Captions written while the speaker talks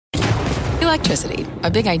Electricity,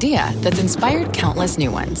 a big idea that's inspired countless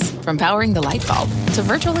new ones. From powering the light bulb to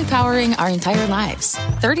virtually powering our entire lives.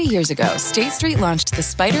 30 years ago, State Street launched the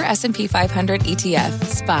SPDR S&P 500 ETF,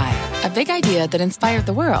 SPY. A big idea that inspired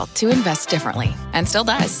the world to invest differently. And still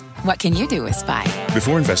does. What can you do with SPY?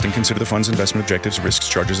 Before investing, consider the fund's investment objectives, risks,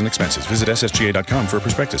 charges, and expenses. Visit ssga.com for a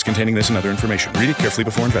prospectus containing this and other information. Read it carefully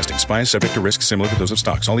before investing. SPY is subject to risks similar to those of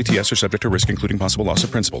stocks. All ETFs are subject to risk, including possible loss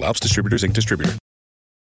of principal. Alps Distributors, Inc. Distributor.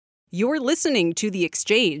 You're listening to The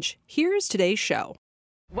Exchange. Here's today's show.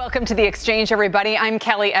 Welcome to The Exchange, everybody. I'm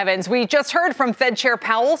Kelly Evans. We just heard from Fed Chair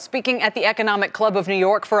Powell speaking at the Economic Club of New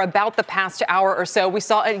York for about the past hour or so. We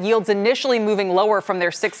saw yields initially moving lower from their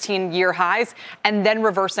 16-year highs and then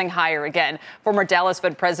reversing higher again. Former Dallas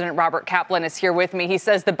Fed President Robert Kaplan is here with me. He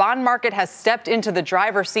says the bond market has stepped into the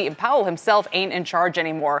driver's seat and Powell himself ain't in charge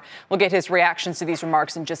anymore. We'll get his reactions to these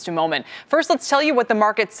remarks in just a moment. First, let's tell you what the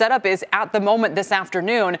market setup is at the moment this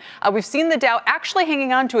afternoon. We've seen the Dow actually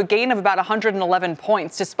hanging on to a gain of about 111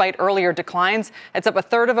 points. Despite earlier declines. It's up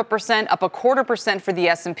 1/3%, up 1/4% for the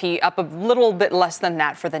S&P, up a little bit less than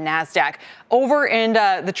that for the NASDAQ. Over in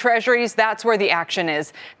the Treasuries, that's where the action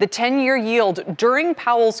is. The 10-year yield during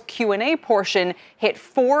Powell's Q&A portion hit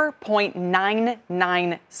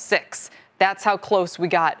 4.996. That's how close we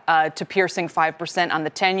got to piercing 5% on the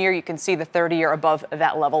 10-year. You can see the 30-year above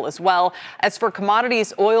that level as well. As for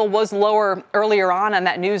commodities, oil was lower earlier on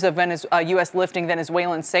that news of U.S. lifting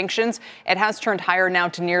Venezuelan sanctions. It has turned higher now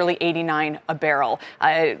to nearly 89 a barrel.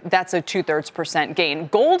 That's a 2/3% gain.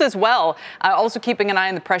 Gold as well, also keeping an eye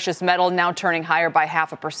on the precious metal, now turning higher by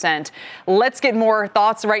 0.5%. Let's get more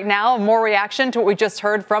thoughts right now, more reaction to what we just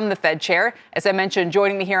heard from the Fed chair. As I mentioned,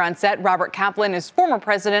 joining me here on set, Robert Kaplan is former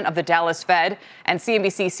president of the Dallas Fed, and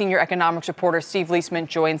CNBC senior economics reporter Steve Liesman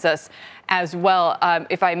joins us as well.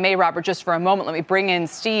 If I may, Robert, just for a moment, let me bring in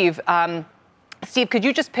Steve. Steve, could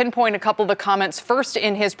you just pinpoint a couple of the comments first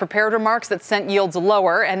in his prepared remarks that sent yields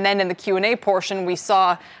lower, and then in the Q&A portion we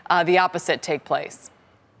saw the opposite take place?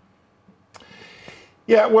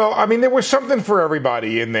 Yeah, well, I mean, there was something for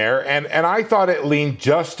everybody in there, and I thought it leaned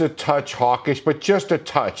just a touch hawkish, but just a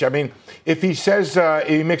touch. I mean, if he says,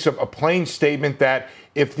 he makes a plain statement that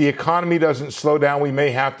if the economy doesn't slow down, we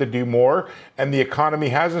may have to do more, and the economy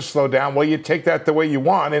hasn't slowed down, well, you take that the way you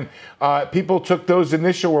want. And people took those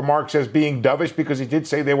initial remarks as being dovish because he did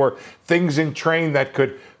say there were things in train that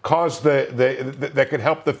could cause that could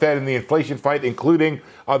help the Fed in the inflation fight, including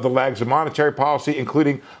the lags of monetary policy,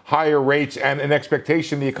 including higher rates and an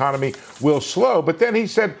expectation the economy will slow. But then he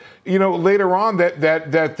said, later on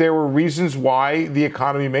that there were reasons why the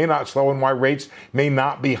economy may not slow and why rates may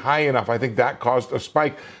not be high enough. I think that caused a spike.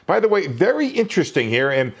 By the way, very interesting here,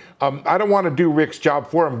 and I don't want to do Rick's job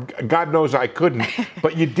for him. God knows I couldn't.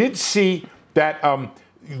 But you did see that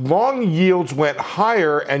long yields went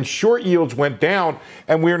higher and short yields went down,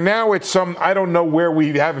 and we're now at I don't know where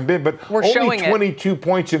we haven't been, but we're only 22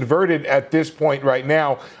 points inverted at this point right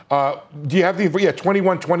now. Do you have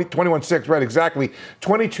 21.6, right, exactly.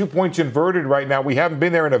 22 points inverted right now. We haven't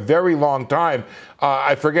been there in a very long time.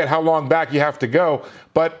 I forget how long back you have to go,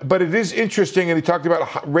 but it is interesting, and he talked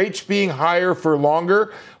about rates being higher for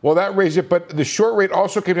longer. Well, that raised it, but the short rate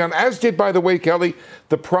also came down, as did, by the way, Kelly,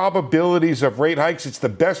 the probabilities of rate hikes. It's the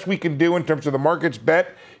best we can do in terms of the market's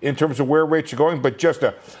bet, in terms of where rates are going, but just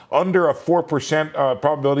under a 4%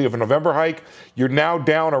 probability of a November hike. You're now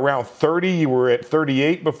down around 30. You were at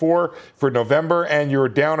 38 before for November, and you're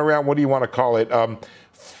down around, what do you want to call it,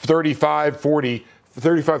 35, 40,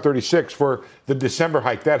 35, 36 for the December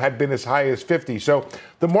hike. That had been as high as 50. So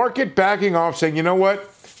the market backing off, saying, you know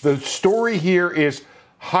what, the story here is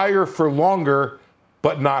higher for longer,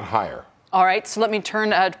 but not higher. All right, so let me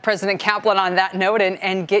turn to President Kaplan on that note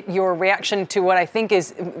and get your reaction to what I think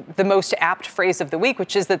is the most apt phrase of the week,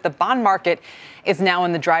 which is that the bond market is now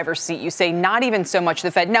in the driver's seat. You say not even so much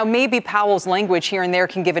the Fed. Now, maybe Powell's language here and there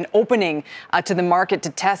can give an opening to the market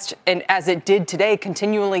to test, and as it did today,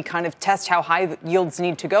 continually kind of test how high the yields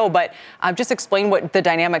need to go. But just explain what the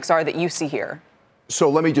dynamics are that you see here. So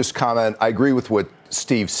let me just comment. I agree with what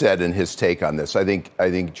Steve said in his take on this. I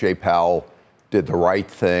think Jay Powell did the right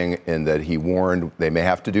thing in that he warned they may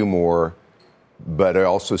have to do more, but I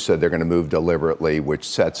also said they're going to move deliberately, which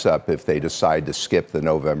sets up if they decide to skip the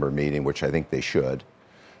November meeting, which I think they should.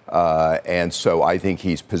 And so I think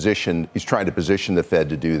he's trying to position the Fed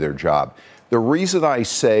to do their job. The reason I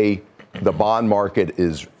say the bond market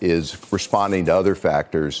is responding to other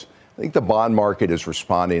factors, I think the bond market is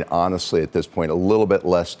responding, honestly, at this point, a little bit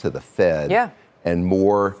less to the Fed and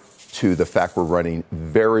more to the fact we're running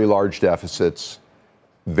very large deficits,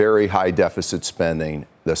 very high deficit spending,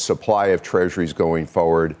 the supply of treasuries going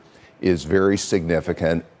forward is very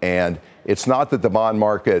significant. And it's not that the bond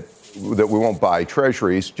market, that we won't buy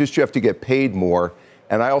treasuries, just you have to get paid more.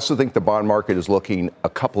 And I also think the bond market is looking a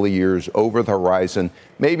couple of years over the horizon,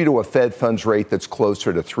 maybe to a Fed funds rate that's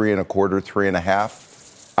closer to 3.25%, 3.5%.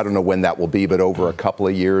 I don't know when that will be, but over a couple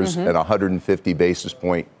of years at 150 basis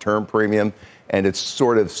point term premium. And it's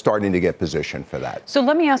sort of starting to get positioned for that. So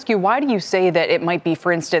let me ask you, why do you say that it might be,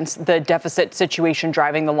 for instance, the deficit situation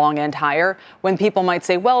driving the long end higher, when people might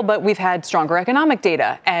say, well, but we've had stronger economic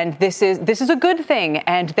data and this is a good thing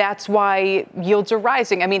and that's why yields are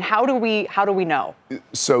rising? I mean, how do we know?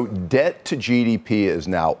 So debt to GDP is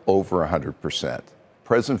now over 100%.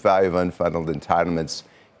 Present value of unfunded entitlements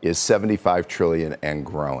is 75 trillion and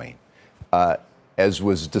growing. As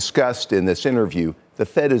was discussed in this interview, the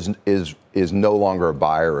Fed is no longer a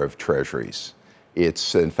buyer of treasuries.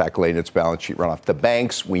 It's, in fact, letting its balance sheet run off. The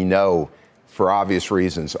banks, we know, for obvious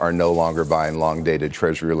reasons, are no longer buying long-dated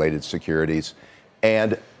treasury-related securities.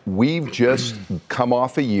 And we've just come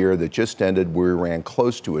off a year that just ended where we ran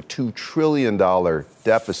close to a $2 trillion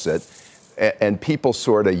deficit. And people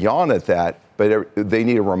sort of yawn at that, but they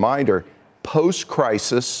need a reminder.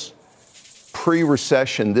 Post-crisis,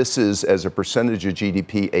 pre-recession, this is, as a percentage of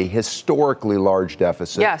GDP, a historically large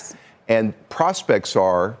deficit. Yes. And prospects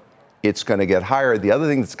are it's going to get higher. The other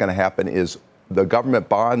thing that's going to happen is the government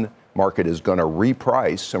bond market is going to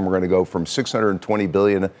reprice, and we're going to go from $620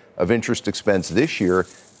 billion of interest expense this year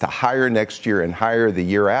to higher next year and higher the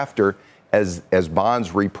year after as bonds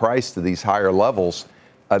reprice to these higher levels.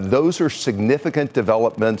 Those are significant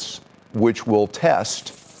developments which will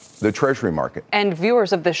test the Treasury market. And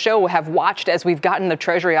viewers of the show have watched as we've gotten the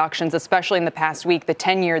Treasury auctions, especially in the past week, the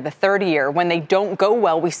 10-year, the 30-year. When they don't go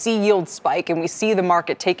well, we see yields spike and we see the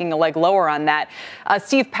market taking a leg lower on that.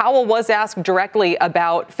 Steve Powell was asked directly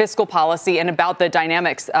about fiscal policy and about the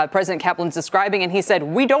dynamics President Kaplan's describing, and he said,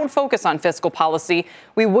 we don't focus on fiscal policy.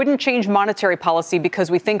 We wouldn't change monetary policy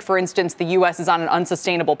because we think, for instance, the U.S. is on an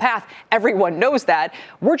unsustainable path. Everyone knows that.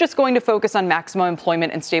 We're just going to focus on maximum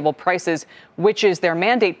employment and stable prices, which is their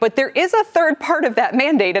mandate. But there is a third part of that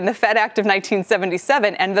mandate in the Fed Act of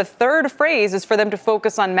 1977, and the third phrase is for them to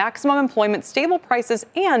focus on maximum employment, stable prices,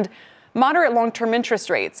 and moderate long-term interest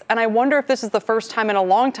rates. And I wonder if this is the first time in a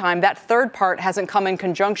long time that third part hasn't come in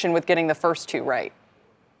conjunction with getting the first two right.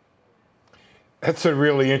 That's a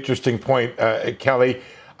really interesting point, Kelly.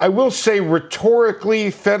 I will say rhetorically,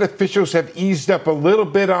 Fed officials have eased up a little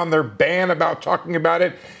bit on their ban about talking about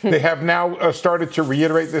it. They have now started to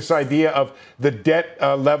reiterate this idea of the debt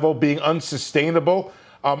level being unsustainable.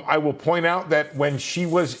 I will point out that when she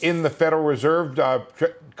was in the Federal Reserve,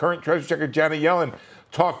 current Treasury Secretary Janet Yellen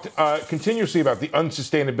talked continuously about the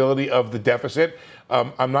unsustainability of the deficit.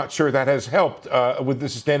 I'm not sure that has helped with the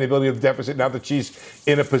sustainability of the deficit now that she's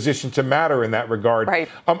in a position to matter in that regard. Right.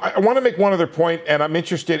 I want to make one other point, and I'm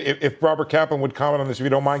interested if Robert Kaplan would comment on this, if you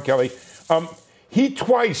don't mind, Kelly. He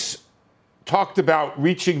twice talked about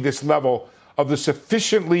reaching this level of the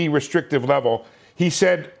sufficiently restrictive level. He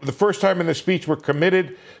said the first time in the speech, we're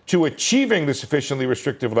committed to achieving the sufficiently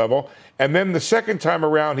restrictive level. And then the second time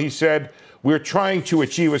around, he said, we're trying to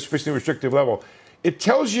achieve a sufficiently restrictive level. It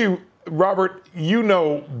tells you, Robert, you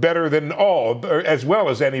know better than all, as well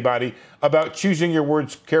as anybody, about choosing your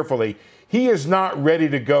words carefully. He is not ready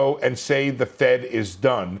to go and say the Fed is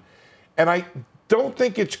done. And I don't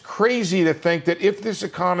think it's crazy to think that if this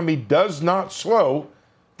economy does not slow,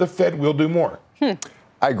 the Fed will do more.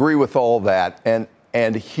 I agree with all that.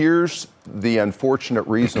 And here's the unfortunate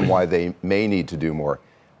reason why they may need to do more.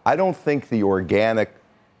 I don't think the organic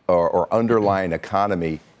or underlying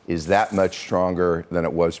economy is that much stronger than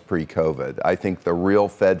it was pre-COVID. I think the real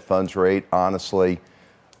Fed funds rate, honestly,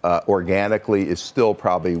 organically is still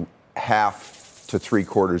probably 0.5 to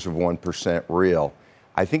 0.75% real.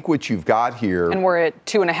 I think what you've got here, and we're at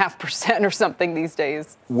 2.5% or something these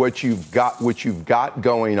days. What you've got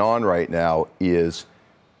going on right now is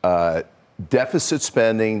deficit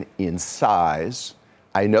spending in size.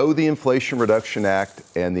 I know the Inflation Reduction Act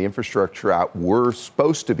and the Infrastructure Act were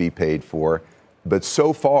supposed to be paid for, but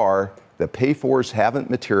so far the pay-fors haven't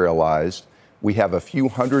materialized. We have a few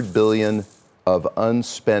 $100 billion of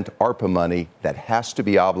unspent ARPA money that has to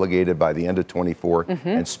be obligated by the end of 24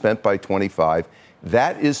 and spent by 25.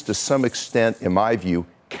 That is, to some extent, in my view,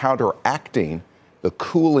 counteracting the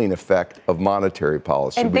cooling effect of monetary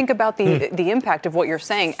policy. And think about the impact of what you're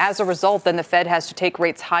saying. As a result, then the Fed has to take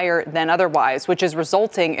rates higher than otherwise, which is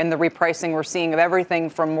resulting in the repricing we're seeing of everything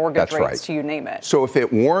from mortgage rates to you name it. So if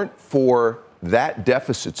it weren't for that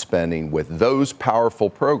deficit spending with those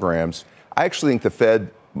powerful programs, I actually think the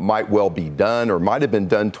Fed might well be done or might have been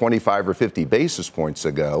done 25 or 50 basis points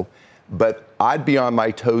ago. But I'd be on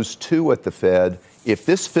my toes, too, at the Fed. If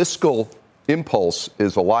this fiscal impulse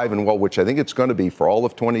is alive and well, which I think it's going to be for all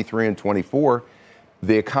of 23 and 24,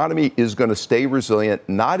 the economy is going to stay resilient,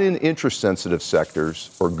 not in interest-sensitive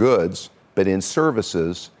sectors or goods, but in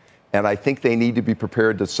services. And I think they need to be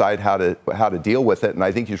prepared to decide how to deal with it. And I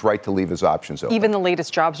think he's right to leave his options open. Even the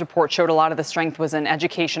latest jobs report showed a lot of the strength was in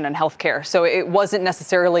education and healthcare. So it wasn't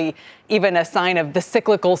necessarily even a sign of the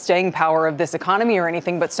cyclical staying power of this economy or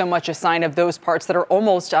anything, but so much a sign of those parts that are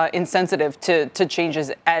almost insensitive to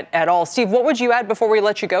changes at all. Steve, what would you add before we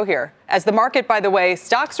let you go here? As the market, by the way,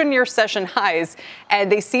 stocks are near session highs, and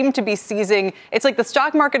they seem to be seizing. It's like the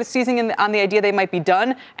stock market is seizing on the idea they might be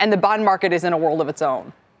done, and the bond market is in a world of its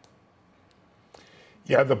own.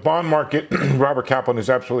 Yeah, the bond market, Robert Kaplan is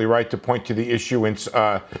absolutely right to point to the issuance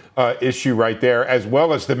issue right there, as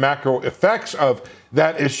well as the macro effects of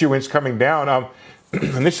that issuance coming down.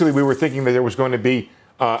 Initially, we were thinking that there was going to be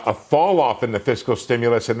a fall off in the fiscal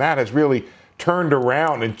stimulus, and that has really turned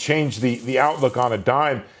around and changed the outlook on a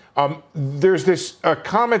dime. There's this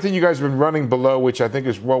comment that you guys have been running below, which I think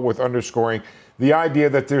is well worth underscoring, the idea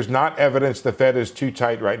that there's not evidence the Fed is too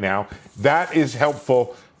tight right now. That is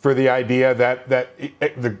helpful for the idea that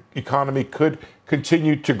the economy could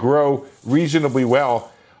continue to grow reasonably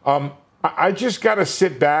well. I just got to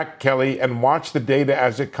sit back, Kelly, and watch the data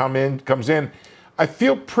as it comes in. I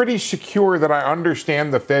feel pretty secure that I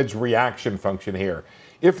understand the Fed's reaction function here.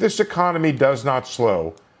 If this economy does not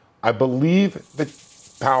slow, I believe that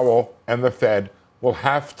Powell and the Fed will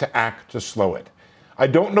have to act to slow it. I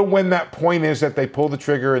don't know when that point is that they pull the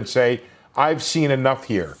trigger and say, I've seen enough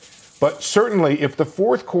here. But certainly, if the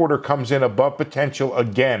fourth quarter comes in above potential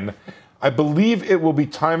again, I believe it will be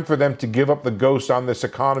time for them to give up the ghost on this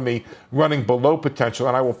economy running below potential.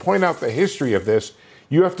 And I will point out the history of this.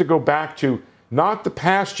 You have to go back to not the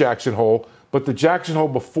past Jackson Hole, but the Jackson Hole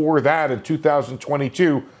before that in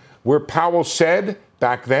 2022, where Powell said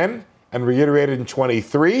back then and reiterated in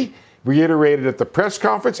 23, reiterated at the press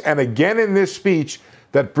conference and again in this speech,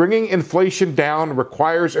 that bringing inflation down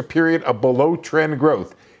requires a period of below trend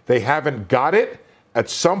growth. They haven't got it. At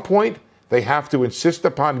some point, they have to insist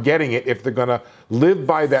upon getting it if they're going to live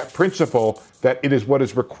by that principle that it is what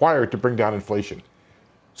is required to bring down inflation.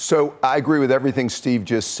 So I agree with everything Steve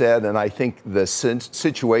just said, and I think the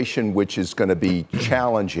situation which is going to be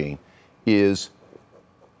challenging is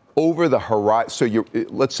over the horizon. So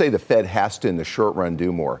let's say the Fed has to, in the short run,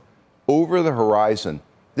 do more. Over the horizon,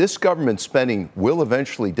 this government spending will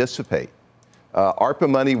eventually dissipate. ARPA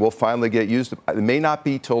money will finally get used. It may not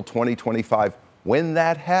be till 2025. When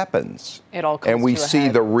that happens, it all comes and we to a see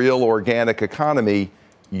head. The real organic economy,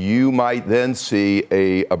 you might then see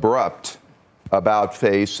a abrupt about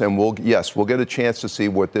face, and we'll get a chance to see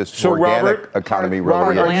what this organic economy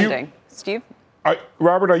really is. Steve?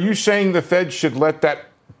 Robert, are you saying the Fed should let that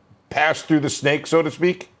pass through the snake, so to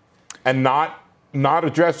speak, and not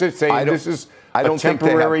address it, saying this is a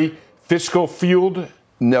temporary fiscal fueled?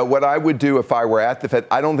 No, what I would do if I were at the Fed,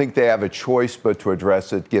 I don't think they have a choice but to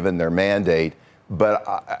address it given their mandate.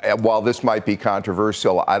 But while this might be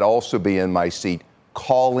controversial, I'd also be in my seat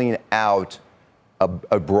calling out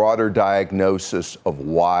a broader diagnosis of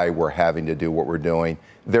why we're having to do what we're doing.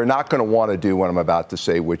 They're not going to want to do what I'm about to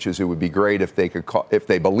say, which is it would be great if they could if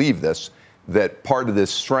they believe this, that part of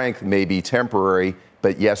this strength may be temporary.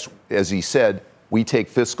 But yes, as he said, we take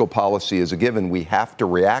fiscal policy as a given. We have to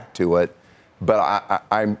react to it. But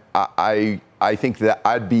I think that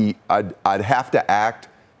I'd have to act,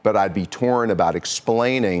 but I'd be torn about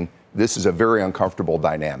explaining this is a very uncomfortable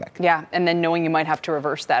dynamic. Yeah, and then knowing you might have to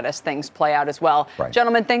reverse that as things play out as well. Right.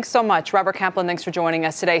 Gentlemen, thanks so much. Robert Kaplan, thanks for joining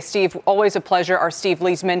us today. Steve, always a pleasure. Our Steve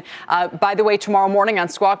Leisman. By the way, tomorrow morning on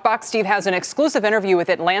Squawk Box, Steve has an exclusive interview with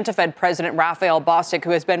Atlanta Fed President Raphael Bostic,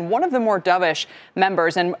 who has been one of the more dovish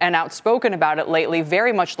members and outspoken about it lately.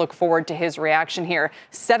 Very much look forward to his reaction here,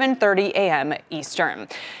 7:30 a.m. Eastern.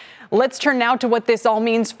 Let's turn now to what this all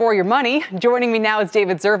means for your money. Joining me now is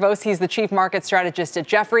David Zervos. He's the chief market strategist at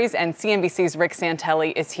Jefferies, and CNBC's Rick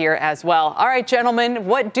Santelli is here as well. All right, gentlemen,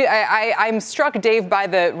 I'm struck, Dave, by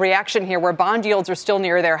the reaction here where bond yields are still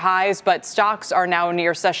near their highs, but stocks are now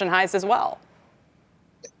near session highs as well.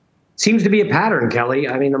 Seems to be a pattern, Kelly.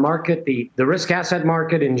 I mean, the market, the risk asset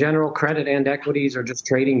market in general, credit and equities are just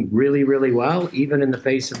trading really, really well, even in the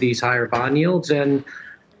face of these higher bond yields. And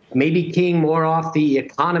maybe keying more off the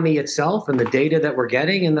economy itself and the data that we're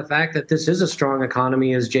getting and the fact that this is a strong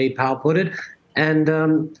economy, as Jay Powell put it.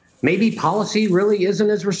 And maybe policy really isn't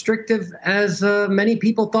as restrictive as many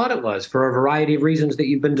people thought it was for a variety of reasons that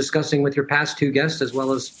you've been discussing with your past two guests, as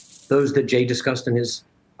well as those that Jay discussed in his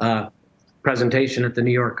presentation at the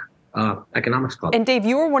New York economics club. And Dave,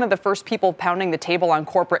 you were one of the first people pounding the table on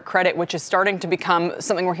corporate credit, which is starting to become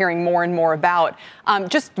something we're hearing more and more about.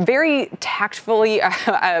 Just very tactfully,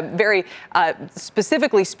 very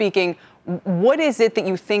specifically speaking, what is it that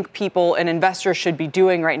you think people and investors should be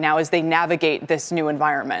doing right now as they navigate this new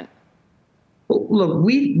environment? Look,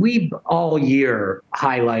 we've all year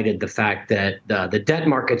highlighted the fact that the debt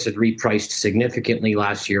markets had repriced significantly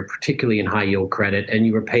last year, particularly in high yield credit, and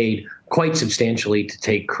you were paid quite substantially to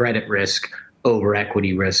take credit risk over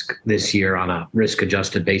equity risk this year on a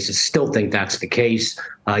risk-adjusted basis. Still think that's the case.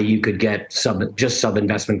 You could get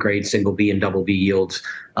sub-investment grade single B and double B yields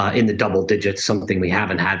in the double digits, something we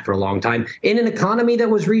haven't had for a long time, in an economy that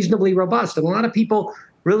was reasonably robust. And a lot of people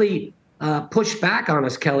really pushed back on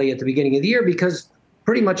us, Kelly, at the beginning of the year because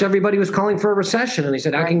pretty much everybody was calling for a recession. And they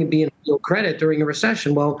said, how can you be in yield credit during a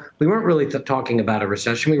recession? Well, we weren't really talking about a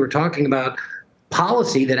recession. We were talking about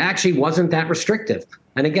policy that actually wasn't that restrictive.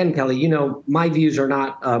 And again, Kelly, you know, my views are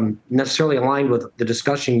not necessarily aligned with the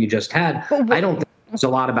discussion you just had. I don't think it's a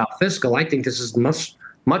lot about fiscal. I think this is much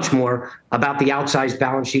more about the outsized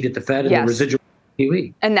balance sheet at the Fed and the residual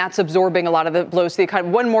QE. And that's absorbing a lot of the blows to the economy.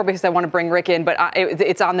 One more, because I want to bring Rick in, but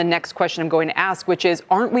it's on the next question I'm going to ask, which is,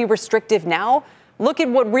 aren't we restrictive now? Look at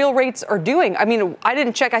what real rates are doing. I mean, I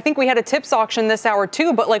didn't check. I think we had a tips auction this hour,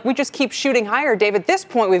 too. But, like, we just keep shooting higher. Dave, at this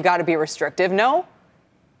point, we've got to be restrictive, no?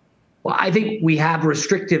 Well, I think we have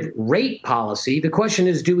restrictive rate policy. The question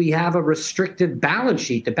is, do we have a restrictive balance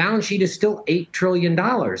sheet? The balance sheet is still $8 trillion.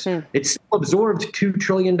 It's still absorbed $2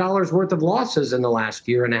 trillion worth of losses in the last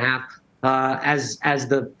year and a half as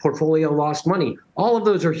the portfolio lost money. All of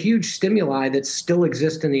those are huge stimuli that still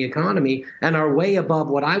exist in the economy and are way above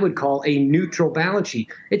what I would call a neutral balance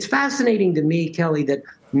sheet. It's fascinating to me, Kelly, that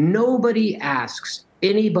nobody asks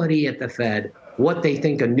anybody at the Fed what they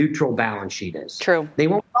think a neutral balance sheet is. True. They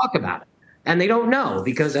won't talk about it. And they don't know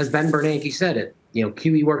because, as Ben Bernanke said it, you know,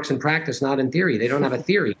 QE works in practice, not in theory. They don't have a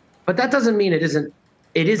theory. But that doesn't mean it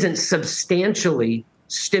isn't substantially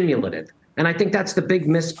stimulative. And I think that's the big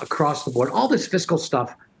miss across the board. All this fiscal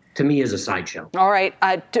stuff, to me, is a sideshow. All right.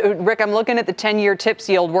 Rick, I'm looking at the 10-year TIPS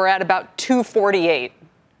yield. We're at about 248.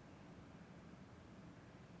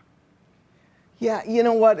 Yeah, you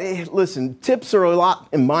know what? Listen, TIPS are a lot,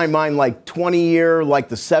 in my mind, like 20-year, like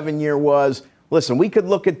the 7-year was. Listen, we could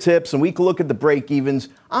look at TIPS and we could look at the break-evens.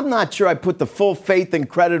 I'm not sure I put the full faith and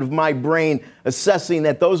credit of my brain assessing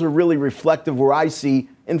that those are really reflective where I see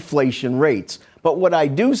inflation rates. But what I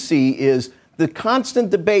do see is the constant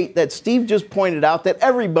debate that Steve just pointed out that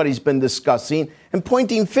everybody's been discussing and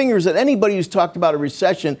pointing fingers at anybody who's talked about a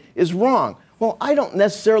recession is wrong. Well, I don't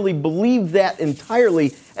necessarily believe that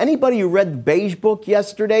entirely. Anybody who read the Beige Book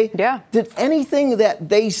yesterday, did anything that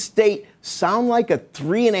they state sound like a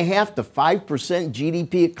 3.5% to 5%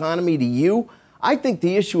 GDP economy to you? I think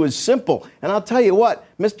the issue is simple. And I'll tell you what,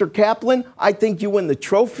 Mr. Kaplan, I think you win the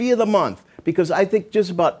trophy of the month because I think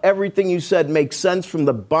just about everything you said makes sense from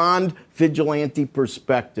the bond vigilante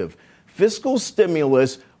perspective. Fiscal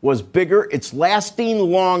stimulus was bigger, it's lasting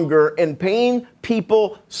longer, and paying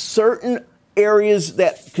people certain areas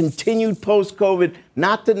that continued post-COVID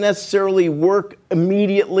not to necessarily work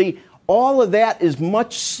immediately. All of that is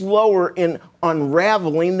much slower in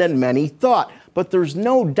unraveling than many thought. But there's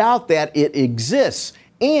no doubt that it exists.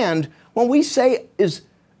 And when we say,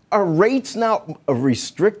 are rates now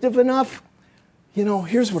restrictive enough? You know,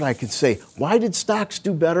 here's what I could say. Why did stocks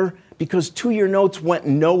do better? Because 2-year notes went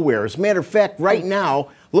nowhere. As a matter of fact, right now,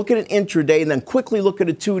 look at an intraday and then quickly look at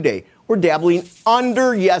a 2-day. We're dabbling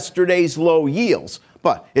under yesterday's low yields.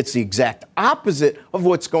 But it's the exact opposite of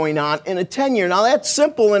what's going on in a 10-year. Now, that's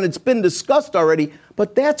simple and it's been discussed already,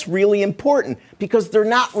 but that's really important because they're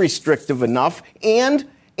not restrictive enough. And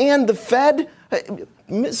the Fed,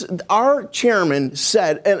 our chairman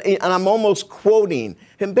said, and I'm almost quoting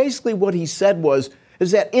him, basically what he said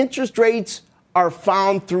is that interest rates are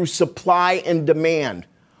found through supply and demand.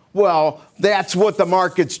 Well, that's what the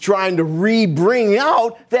market's trying to bring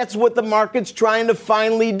out. That's what the market's trying to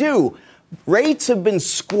finally do. Rates have been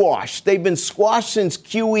squashed. They've been squashed since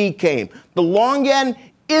QE came. The long end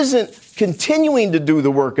isn't continuing to do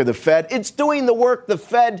the work of the Fed. It's doing the work the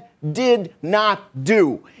Fed did not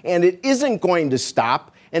do. And it isn't going to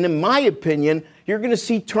stop. And in my opinion, you're going to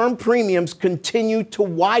see term premiums continue to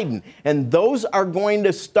widen. And those are going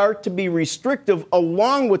to start to be restrictive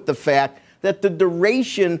along with the fact that the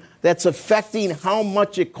duration that's affecting how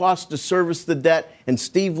much it costs to service the debt, and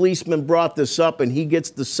Steve Leisman brought this up, and he gets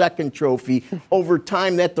the second trophy, over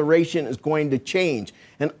time that duration is going to change.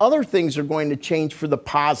 And other things are going to change for the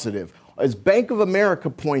positive. As Bank of America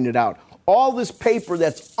pointed out, all this paper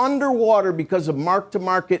that's underwater because of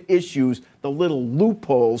mark-to-market issues, the little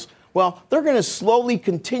loopholes, Well, they're going to slowly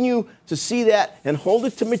continue to see that and hold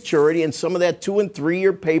it to maturity, and some of that 2- and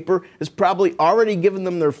 3-year paper is probably already given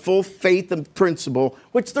them their full faith and principle,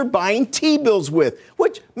 which they're buying T-bills with,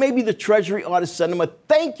 which maybe the Treasury ought to send them a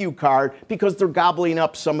thank you card because they're gobbling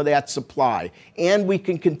up some of that supply. And we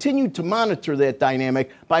can continue to monitor that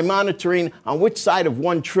dynamic by monitoring on which side of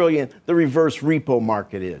 $1 trillion the reverse repo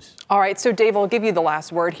market is. All right, so Dave, I'll give you the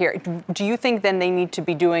last word here. Do you think then they need to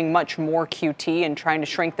be doing much more QT and trying to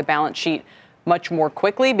shrink the balance sheet much more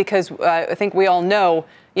quickly? Because I think we all know,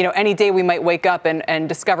 any day we might wake up and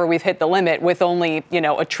discover we've hit the limit with only,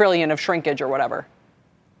 $1 trillion of shrinkage or whatever.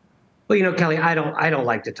 Well, Kelly, I don't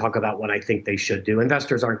like to talk about what I think they should do.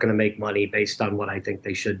 Investors aren't going to make money based on what I think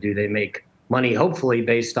they should do. They make money, hopefully,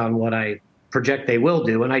 based on what I project they will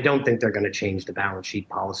do. And I don't think they're going to change the balance sheet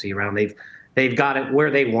policy around. They've got it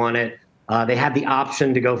where they want it. They had the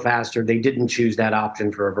option to go faster. They didn't choose that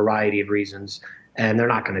option for a variety of reasons, and they're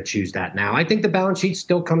not going to choose that now. I think the balance sheet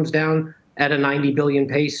still comes down at a 90 billion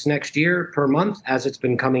pace next year per month as it's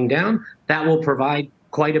been coming down. That will provide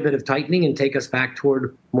quite a bit of tightening and take us back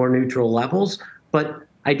toward more neutral levels. But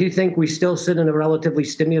I do think we still sit in a relatively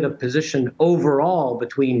stimulative position overall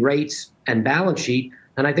between rates and balance sheet.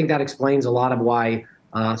 And I think that explains a lot of why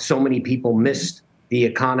so many people missed the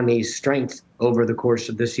economy's strength over the course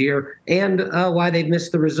of this year, and why they've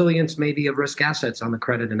missed the resilience maybe of risk assets on the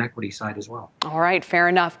credit and equity side as well. All right, fair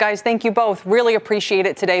enough. Guys, thank you both. Really appreciate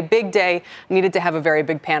it today. Big day. Needed to have a very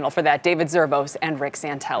big panel for that. David Zervos and Rick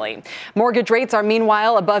Santelli. Mortgage rates are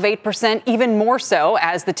meanwhile above 8%, even more so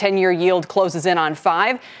as the 10-year yield closes in on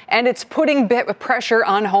 5%, and it's putting pressure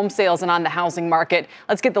on home sales and on the housing market.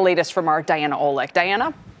 Let's get the latest from our Diana Olick.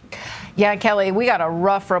 Diana? Yeah, Kelly, we got a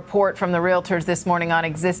rough report from the realtors this morning on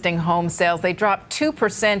existing home sales. They dropped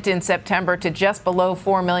 2% in September to just below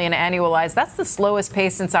 4 million annualized. That's the slowest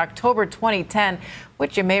pace since October 2010,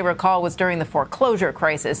 which you may recall was during the foreclosure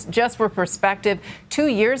crisis. Just for perspective, 2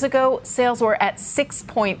 years ago, sales were at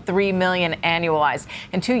 6.3 million annualized.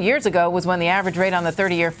 And 2 years ago was when the average rate on the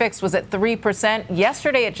 30-year fixed was at 3%.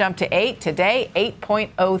 Yesterday, it jumped to 8%. Today,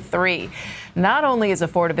 8.03%. Not only is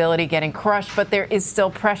affordability getting crushed, but there is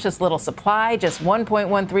still precious little supply. Just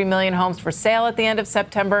 1.13 million homes for sale at the end of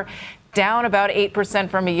September, down about 8%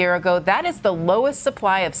 from a year ago. That is the lowest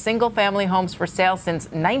supply of single-family homes for sale since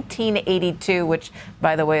 1982, which,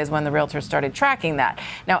 by the way, is when the realtors started tracking that.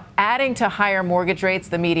 Now, adding to higher mortgage rates,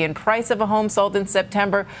 the median price of a home sold in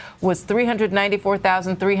September was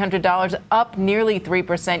 $394,300, up nearly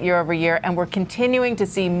 3% year over year. And we're continuing to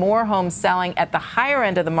see more homes selling at the higher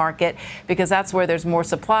end of the market because that's where there's more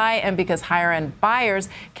supply and because higher-end buyers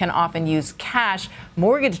can often use cash.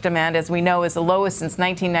 Mortgage demand, as we know, is the lowest since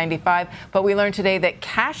 1995. But we learned today that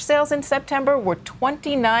cash sales in September were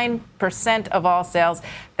 29% of all sales.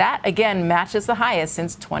 That, again, matches the highest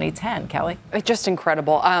since 2010. Kelly? It's just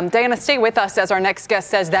incredible. Diana, stay with us as our next guest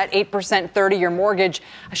says that 8% 30-year mortgage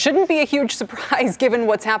shouldn't be a huge surprise given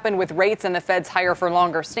what's happened with rates and the Fed's higher for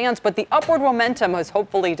longer stance. But the upward momentum is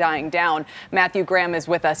hopefully dying down. Matthew Graham is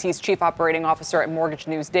with us. He's Chief Operating Officer at Mortgage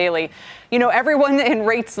News Daily. Everyone in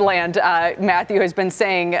rates land, Matthew, has been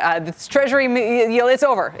saying this Treasury yield, it's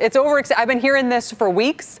over. It's over. I've been hearing this for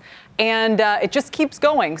weeks, and it just keeps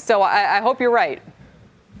going. So I hope you're right.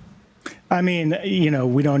 I mean,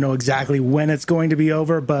 we don't know exactly when it's going to be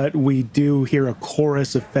over, but we do hear a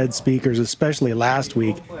chorus of Fed speakers, especially last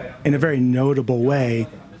week, in a very notable way,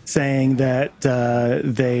 saying that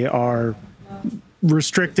they are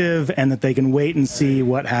restrictive and that they can wait and see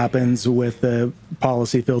what happens with the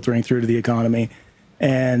policy filtering through to the economy.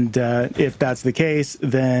 And if that's the case,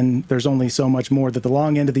 then there's only so much more that the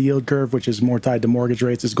long end of the yield curve, which is more tied to mortgage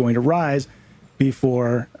rates, is going to rise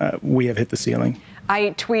before we have hit the ceiling.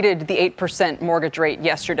 I tweeted the 8% mortgage rate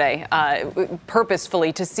yesterday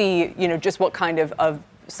purposefully to see, just what kind of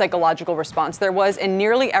psychological response there was. And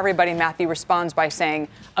nearly everybody, Matthew, responds by saying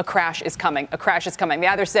a crash is coming. A crash is coming. They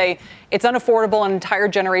either say it's unaffordable, an entire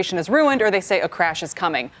generation is ruined, or they say a crash is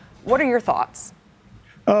coming. What are your thoughts?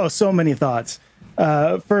 Oh, so many thoughts.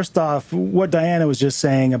 First off, what Diana was just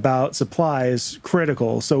saying about supply is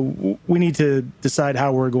critical. So we need to decide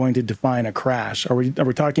how we're going to define a crash. Are we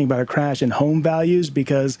talking about a crash in home values?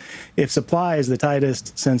 Because if supply is the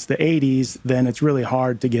tightest since the 80s, then it's really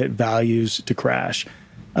hard to get values to crash.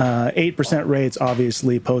 8% rates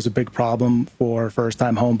obviously pose a big problem for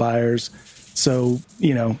first-time home buyers. So,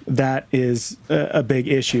 that is a big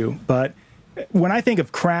issue. But when I think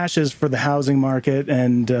of crashes for the housing market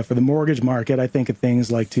and for the mortgage market, I think of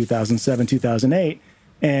things like 2007, 2008,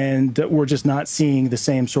 and we're just not seeing the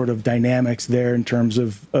same sort of dynamics there in terms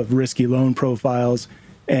of risky loan profiles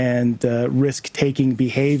and risk-taking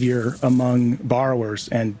behavior among borrowers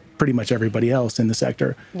and pretty much everybody else in the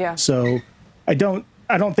sector. Yeah. So I don't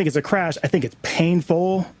think it's a crash. I think it's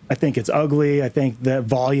painful. I think it's ugly. I think that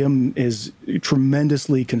volume is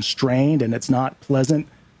tremendously constrained, and it's not pleasant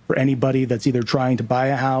for anybody that's either trying to buy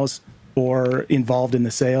a house or involved in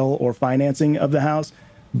the sale or financing of the house.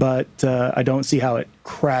 But I don't see how it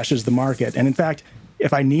crashes the market. And in fact,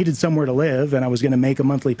 if I needed somewhere to live and I was going to make a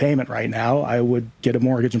monthly payment right now, I would get a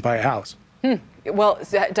mortgage and buy a house. Well,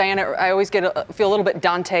 Diana, I always feel a little bit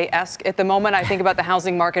Dante-esque at the moment. I think about the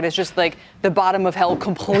housing market as just like the bottom of hell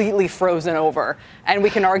completely frozen over. And we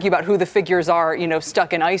can argue about who the figures are,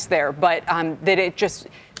 stuck in ice there. But that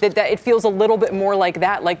it feels a little bit more like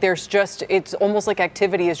that. Like it's almost like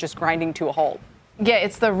activity is just grinding to a halt. Yeah,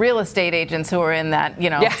 it's the real estate agents who are in that,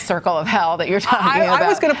 circle of hell that you're talking about. I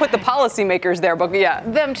was going to put the policymakers there, but yeah.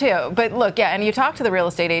 Them too. But look, and you talk to the real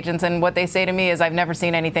estate agents, and what they say to me is, I've never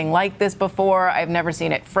seen anything like this before. I've never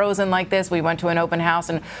seen it frozen like this. We went to an open house,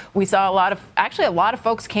 and we saw a lot of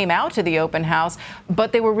folks came out to the open house,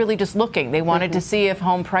 but they were really just looking. They wanted to see if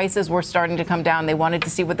home prices were starting to come down. They wanted to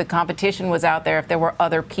see what the competition was out there, if there were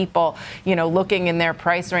other people, looking in their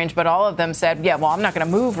price range. But all of them said, yeah, well, I'm not going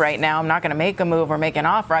to move right now. I'm not going to make a move or make an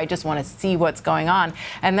offer. I just want to see what's going on.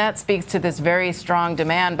 And that speaks to this very strong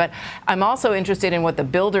demand. But I'm also interested in what the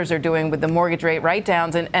builders are doing with the mortgage rate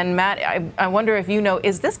write-downs. And Matt, I wonder if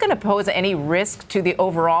is this going to pose any risk to the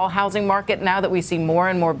overall housing market now that we see more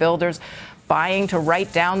and more builders buying to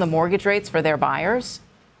write down the mortgage rates for their buyers?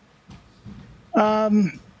 All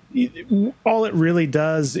it really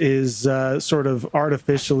does is sort of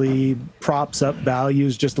artificially props up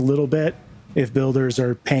values just a little bit. If builders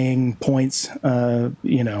are paying points,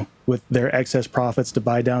 with their excess profits to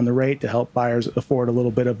buy down the rate to help buyers afford a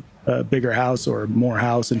little bit of a bigger house or more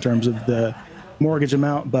house in terms of the mortgage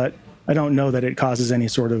amount. But I don't know that it causes any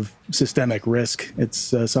sort of systemic risk.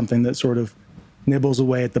 It's something that sort of nibbles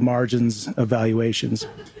away at the margins of valuations.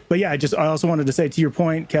 But yeah, I also wanted to say to your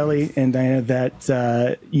point, Kelly and Diana, that,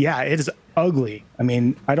 it is ugly. I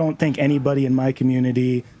mean, I don't think anybody in my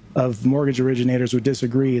community of mortgage originators would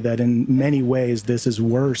disagree that in many ways this is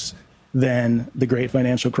worse than the great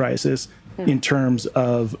financial crisis in terms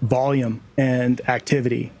of volume and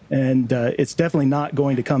activity. And it's definitely not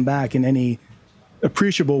going to come back in any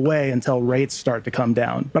appreciable way until rates start to come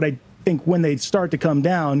down. But I think when they start to come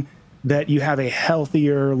down, that you have a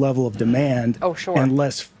healthier level of demand and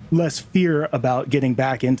less fear about getting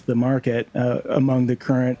back into the market among the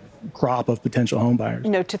current crop of potential home buyers.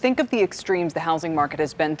 To think of the extremes the housing market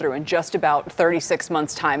has been through in just about 36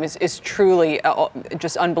 months' time is truly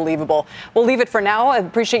just unbelievable. We'll leave it for now. I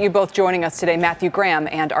appreciate you both joining us today, Matthew Graham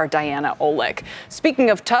and our Diana Olick.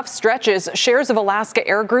 Speaking of tough stretches, shares of Alaska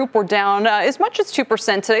Air Group were down as much as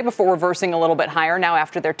 2% today before reversing a little bit higher now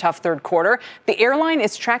after their tough third quarter. The airline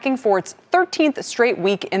is tracking for its 13th straight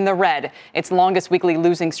week in the red, its longest weekly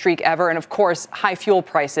losing streak ever. And of course, high fuel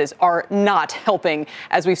prices are not helping,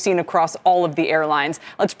 as we've seen across all of the airlines.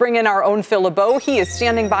 Let's bring in our own Phil LeBeau. He is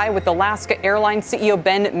standing by with Alaska Airlines CEO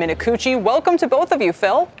Ben Minicucci. Welcome to both of you,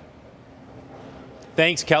 Phil.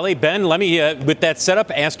 Thanks, Kelly. Ben, let me, with that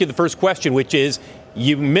setup, ask you the first question, which is,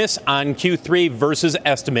 you miss on Q3 versus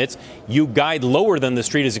estimates. You guide lower than the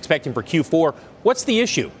street is expecting for Q4. What's the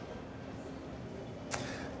issue?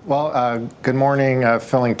 Well, good morning,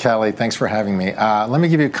 Phil and Kelly. Thanks for having me. Let me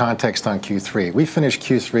give you context on Q3. We finished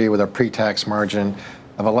Q3 with a pre-tax margin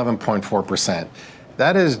of 11.4%.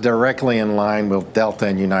 That is directly in line with Delta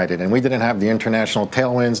and United. And we didn't have the international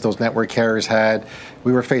tailwinds those network carriers had.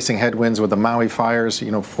 We were facing headwinds with the Maui fires.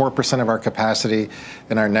 4% of our capacity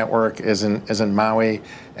in our network is in Maui.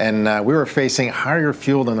 And we were facing higher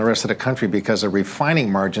fuel than the rest of the country because the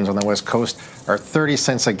refining margins on the West Coast are 30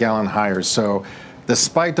 cents a gallon higher. So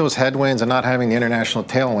despite those headwinds and not having the international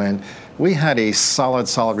tailwind, we had a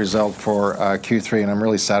solid result for Q3, and I'm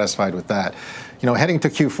really satisfied with that. Heading to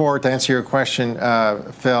Q4, to answer your question,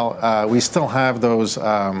 Phil, we still have those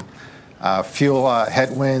fuel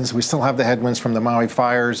headwinds. We still have the headwinds from the Maui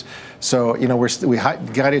fires. So, we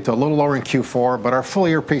guided to a little lower in Q4, but our full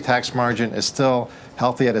year pre-tax margin is still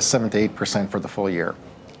healthy at a 7 to 8% for the full year.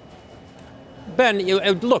 Ben,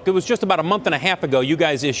 look, it was just about a month and a half ago you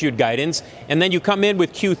guys issued guidance, and then you come in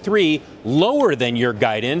with Q3 lower than your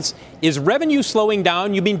guidance. Is revenue slowing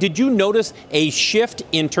down? Did you notice a shift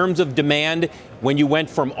in terms of demand when you went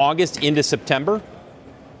from August into September?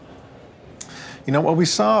 What we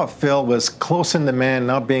saw, Phil, was close-in demand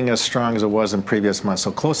not being as strong as it was in previous months.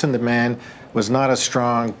 So close-in demand was not as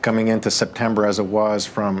strong coming into September as it was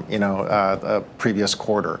from, the previous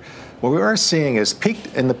quarter. What we are seeing is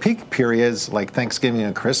in the peak periods like Thanksgiving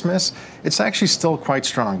and Christmas, it's actually still quite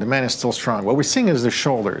strong. Demand is still strong. What we're seeing is the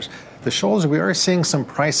shoulders. the shoulders, we are seeing some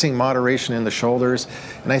pricing moderation in the shoulders.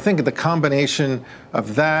 And I think the combination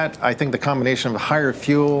of that, I think the combination of higher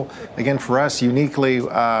fuel, again, for us uniquely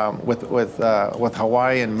with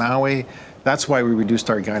Hawaii and Maui, that's why we reduced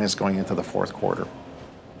our guidance going into the fourth quarter.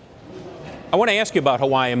 I want to ask you about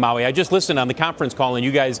Hawaii and Maui. I just listened on the conference call, and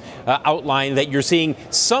you guys outlined that you're seeing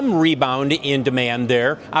some rebound in demand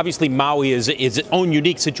there. Obviously, Maui is its own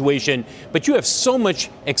unique situation, but you have so much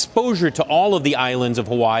exposure to all of the islands of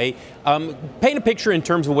Hawaii. Paint a picture in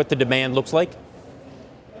terms of what the demand looks like.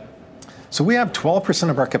 So we have 12%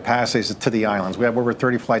 of our capacity to the islands. We have over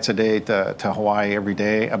 30 flights a day to Hawaii every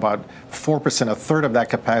day. About 4%, a third of that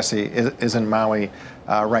capacity is in Maui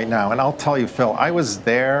right now. And I'll tell you, Phil, I was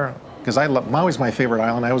there because Maui's my favorite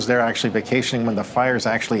island. I was there actually vacationing when the fires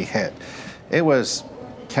actually hit. It was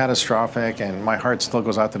catastrophic, and my heart still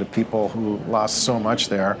goes out to the people who lost so much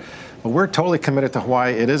there. But we're totally committed to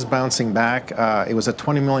Hawaii. It is bouncing back. It was a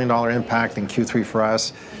 $20 million impact in Q3 for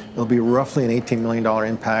us. It'll be roughly an $18 million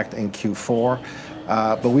impact in Q4.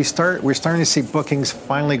 But we're starting to see bookings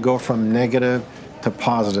finally go from negative to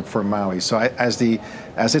positive for Maui. So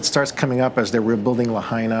as it starts coming up, as they're rebuilding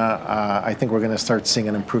Lahaina, I think we're going to start seeing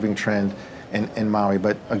an improving trend in Maui.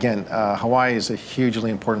 But again, Hawaii is a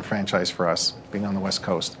hugely important franchise for us, being on the West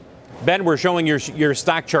Coast. Ben, we're showing your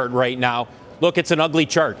stock chart right now. Look, it's an ugly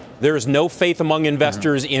chart. There is no faith among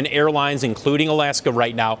investors in airlines, including Alaska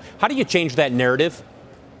right now. How do you change that narrative?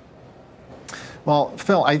 Well,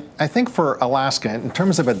 Phil, I think for Alaska, in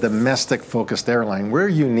terms of a domestic-focused airline, we're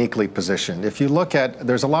uniquely positioned. If you look at,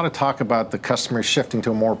 there's a lot of talk about the customers shifting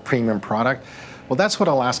to a more premium product. Well, that's what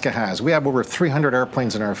Alaska has. We have over 300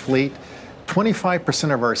 airplanes in our fleet.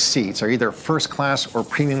 25% of our seats are either first class or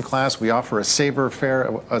premium class. We offer a saver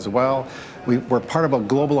fare as well. We're part of a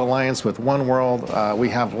global alliance with One World. We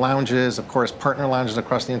have lounges, of course, partner lounges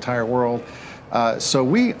across the entire world. So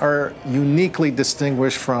we are uniquely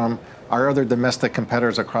distinguished from our other domestic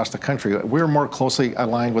competitors across the country. We're more closely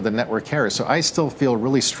aligned with the network carriers. So I still feel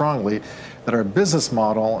really strongly that our business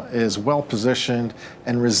model is well positioned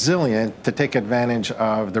and resilient to take advantage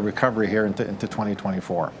of the recovery here into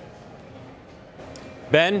 2024.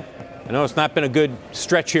 Ben, I know it's not been a good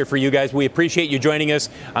stretch here for you guys. We appreciate you joining us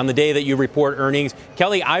on the day that you report earnings.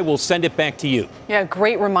 Kelly, I will send it back to you. Yeah,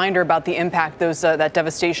 great reminder about the impact that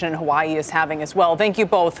devastation in Hawaii is having as well. Thank you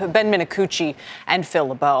both, Ben Minicucci and Phil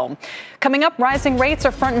LeBeau. Coming up, rising rates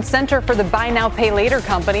are front and center for the buy now, pay later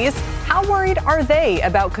companies. How worried are they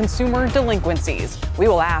about consumer delinquencies? We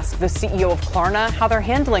will ask the CEO of Klarna how they're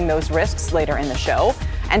handling those risks later in the show.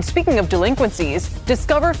 And speaking of delinquencies,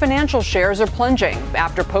 Discover Financial shares are plunging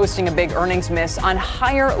after posting a big earnings miss on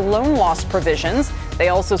higher loan loss provisions. They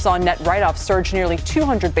also saw net write-offs surge nearly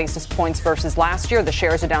 200 basis points versus last year. The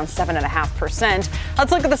shares are down 7.5%.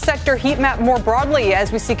 Let's look at the sector heat map more broadly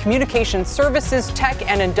as we see communication services, tech,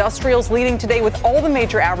 and industrials leading today with all the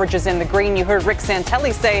major averages in the green. You heard Rick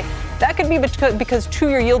Santelli say that could be because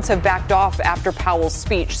two-year yields have backed off after Powell's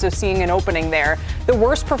speech, so seeing an opening there. The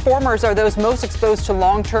worst performers are those most exposed to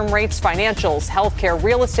long-term rates, financials, healthcare,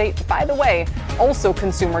 real estate, by the way, also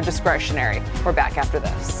consumer discretionary. We're back after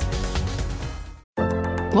this.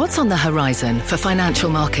 What's on the horizon for financial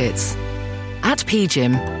markets? At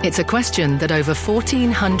PGIM, it's a question that over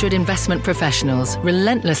 1,400 investment professionals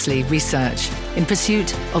relentlessly research in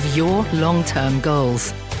pursuit of your long-term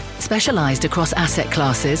goals. Specialized across asset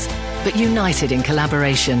classes, but united in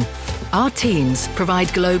collaboration, our teams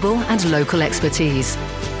provide global and local expertise.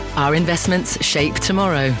 Our investments shape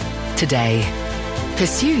tomorrow, today.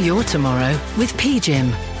 Pursue your tomorrow with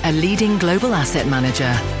PGIM, a leading global asset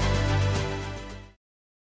manager.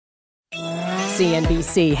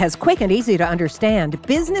 CNBC has quick and easy to understand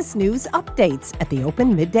business news updates at the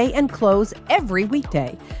open, midday, and close every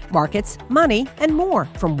weekday. Markets, money, and more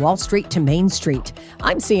from Wall Street to Main Street.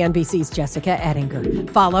 I'm CNBC's Jessica Ettinger.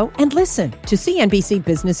 Follow and listen to CNBC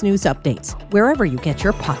Business News Updates wherever you get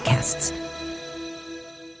your podcasts.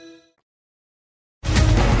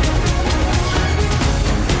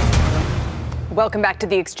 Welcome back to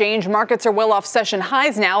the exchange. Markets are well off session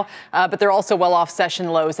highs now, but they're also well off session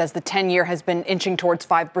lows as the 10-year has been inching towards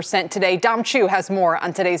 5% today. Dom Chu has more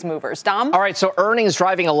on today's movers. Dom? All right, so earnings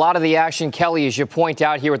driving a lot of the action, Kelly, as you point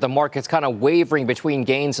out here with the markets kind of wavering between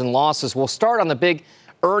gains and losses. We'll start on the big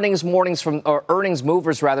earnings movers from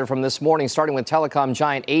this morning, starting with telecom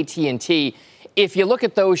giant AT&T. If you look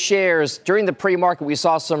at those shares during the pre-market, we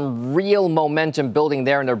saw some real momentum building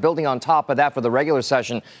there, and they're building on top of that for the regular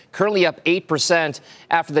session. Currently up 8%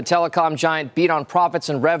 after the telecom giant beat on profits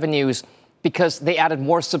and revenues because they added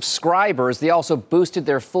more subscribers. They also boosted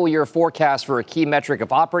their full-year forecast for a key metric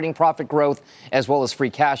of operating profit growth as well as free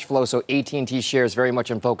cash flow. So AT&T shares very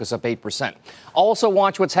much in focus, up 8%. Also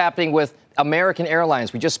watch what's happening with American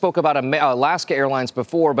Airlines. We just spoke about Alaska Airlines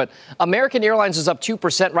before, but American Airlines is up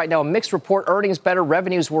 2% right now. A mixed report, earnings better,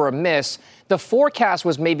 revenues were a miss. The forecast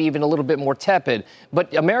was maybe even a little bit more tepid,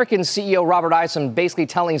 but American CEO Robert Isom basically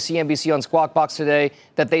telling CNBC on Squawk Box today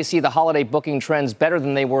that they see the holiday booking trends better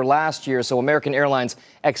than they were last year. So American Airlines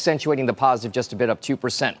accentuating the positive just a bit, up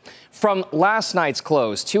 2%. From last night's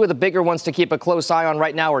close, two of the bigger ones to keep a close eye on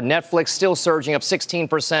right now are Netflix, still surging up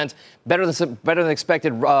 16%, better than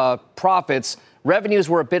expected profits. Revenues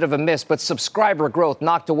were a bit of a miss, but subscriber growth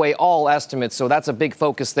knocked away all estimates, so that's a big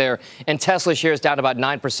focus there. And Tesla shares down about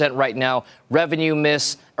 9% right now. Revenue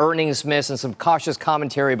miss, earnings miss, and some cautious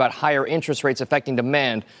commentary about higher interest rates affecting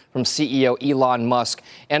demand from CEO Elon Musk.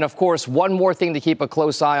 And, of course, one more thing to keep a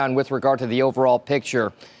close eye on with regard to the overall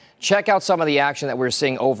picture. Check out some of the action that we're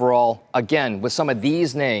seeing overall. Again, with some of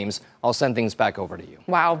these names, I'll send things back over to you.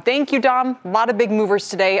 Wow. Thank you, Dom. A lot of big movers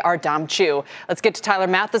today are Dom Chu. Let's get to Tyler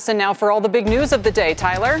Mathisen now for all the big news of the day.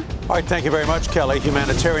 Tyler? All right. Thank you very much, Kelly.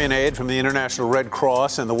 Humanitarian aid from the International Red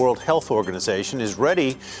Cross and the World Health Organization is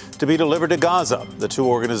ready to be delivered to Gaza. The two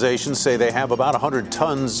organizations say they have about 100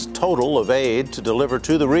 tons total of aid to deliver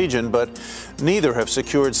to the region, but neither have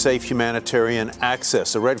secured safe humanitarian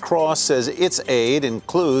access. The Red Cross says its aid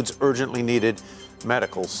includes urgently needed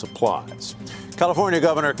medical supplies. California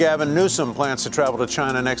Governor Gavin Newsom plans to travel to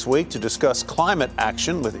China next week to discuss climate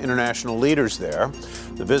action with international leaders there.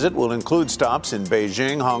 The visit will include stops in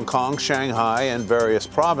Beijing, Hong Kong, Shanghai, and various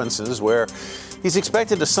provinces where he's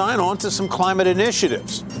expected to sign on to some climate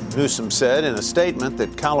initiatives. Newsom said in a statement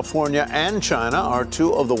that California and China are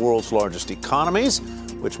two of the world's largest economies,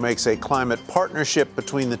 which makes a climate partnership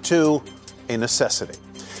between the two a necessity.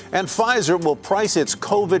 And Pfizer will price its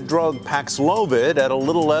COVID drug Paxlovid at a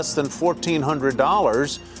little less than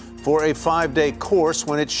 $1,400 for a 5-day course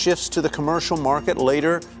when it shifts to the commercial market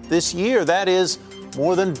later this year. That is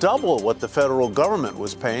more than double what the federal government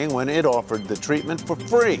was paying when it offered the treatment for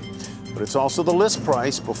free. But it's also the list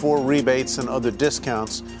price before rebates and other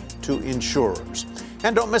discounts to insurers.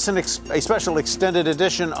 And don't miss a special extended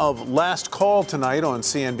edition of Last Call tonight on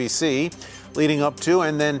CNBC, leading up to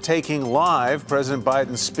and then taking live President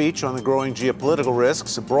Biden's speech on the growing geopolitical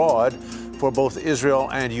risks abroad for both Israel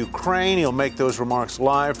and Ukraine. He'll make those remarks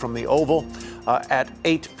live from the Oval at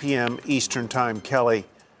 8 p.m. Eastern Time. Kelly,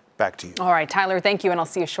 back to you. All right, Tyler, thank you, and I'll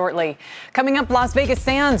see you shortly. Coming up, Las Vegas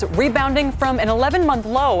Sands rebounding from an 11-month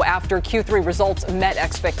low after Q3 results met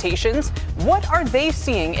expectations. What are they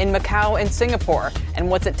seeing in Macau and Singapore? And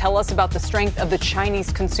what's it tell us about the strength of the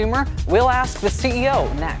Chinese consumer? We'll ask the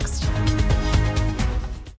CEO next.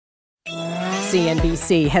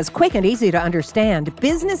 CNBC has quick and easy to understand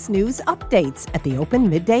business news updates at the open,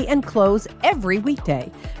 midday, and close every weekday.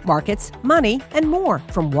 Markets, money, and more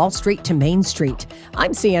from Wall Street to Main Street.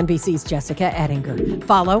 I'm CNBC's Jessica Ettinger.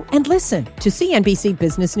 Follow and listen to CNBC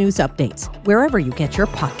Business News Updates wherever you get your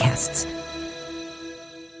podcasts.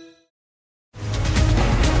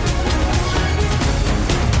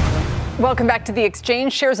 Welcome back to the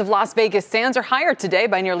exchange. Shares of Las Vegas Sands are higher today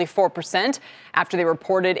by nearly 4% after they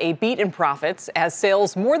reported a beat in profits as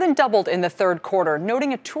sales more than doubled in the third quarter,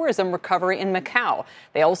 noting a tourism recovery in Macau.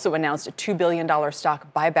 They also announced a $2 billion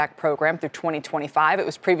stock buyback program through 2025. It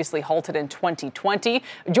was previously halted in 2020.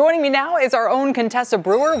 Joining me now is our own Contessa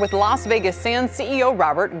Brewer with Las Vegas Sands CEO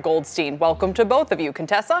Robert Goldstein. Welcome to both of you.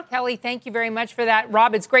 Contessa? Kelly, thank you very much for that.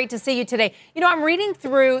 Rob, it's great to see you today. You know, I'm reading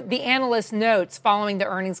through the analyst notes following the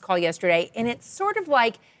earnings call yesterday, and it's sort of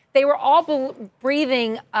like they were all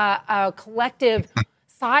breathing a collective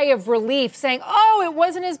sigh of relief, saying, oh, it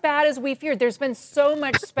wasn't as bad as we feared. There's been so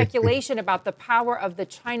much speculation about the power of the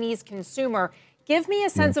Chinese consumer. Give me a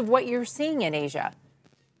sense of what you're seeing in Asia.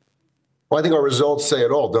 Well, I think our results say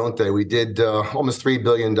it all, don't they? We did almost $3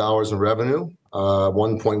 billion in revenue,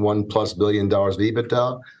 $1.1+ billion of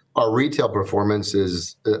EBITDA. Our retail performance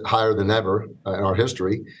is higher than ever in our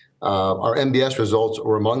history. Our MBS results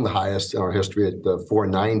were among the highest in our history at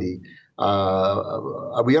 490.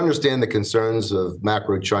 We understand the concerns of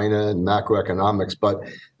macro China and macroeconomics, but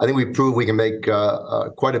I think we proved we can make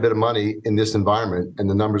quite a bit of money in this environment, and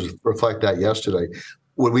the numbers reflect that yesterday.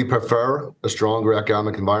 Would we prefer a stronger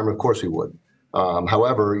economic environment? Of course we would.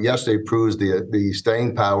 However, yesterday proves the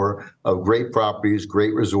staying power of great properties,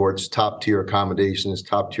 great resorts, top-tier accommodations,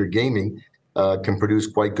 top-tier gaming can produce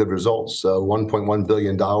quite good results. $1.1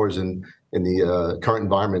 billion in the current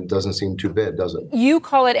environment doesn't seem too bad, does it? You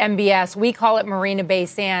call it MBS. We call it Marina Bay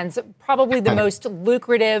Sands, probably the most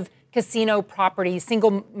lucrative casino property,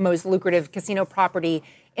 single most lucrative casino property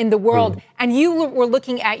in the world. And you were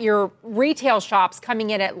looking at your retail shops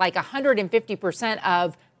coming in at like 150%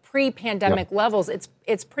 of pre-pandemic levels.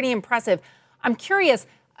 It's pretty impressive. I'm curious,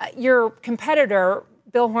 your competitor,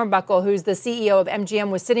 Bill Hornbuckle, who's the CEO of MGM,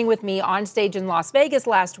 was sitting with me on stage in Las Vegas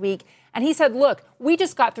last week, and he said, look, we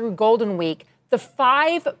just got through Golden Week, the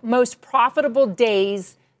 5 most profitable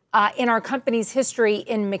days in our company's history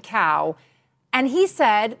in Macau. And he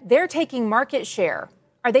said they're taking market share.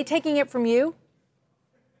 Are they taking it from you?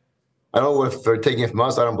 I don't know if they're taking it from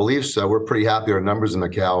us. I don't believe so. We're pretty happy with our numbers in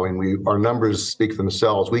Macau, and our numbers speak for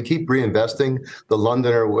themselves. We keep reinvesting. The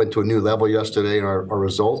Londoner went to a new level yesterday in our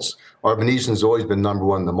results. Our Venetian's always been number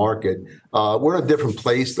one in the market. We're in a different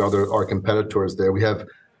place than our competitors there. We have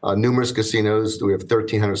numerous casinos. We have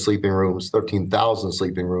 1,300 sleeping rooms, 13,000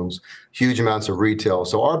 sleeping rooms, huge amounts of retail.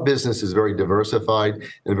 So our business is very diversified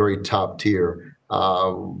and very top tier.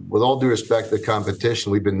 With all due respect to the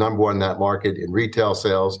competition, we've been number one in that market in retail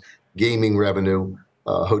sales, gaming revenue,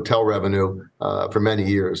 hotel revenue for many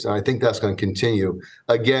years. And I think that's going to continue.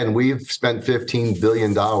 Again, we've spent $15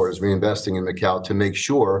 billion reinvesting in Macau to make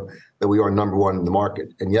sure that we are number one in the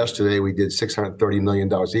market. And yesterday we did $630 million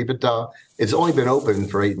EBITDA. It's only been open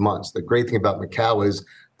for 8 months. The great thing about Macau is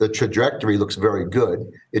the trajectory looks very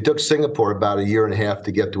good. It took Singapore about a year and a half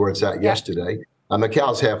to get to where it's at yesterday.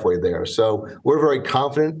 Macau's halfway there. So we're very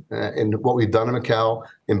confident in what we've done in Macau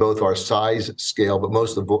in both our size, scale, but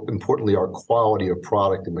most importantly, our quality of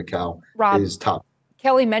product in Macau is top.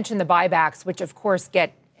 Kelly mentioned the buybacks, which of course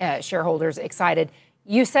get shareholders excited.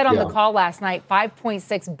 You said on the call last night,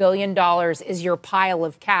 $5.6 billion is your pile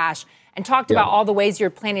of cash, and talked about all the ways you're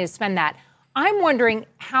planning to spend that. I'm wondering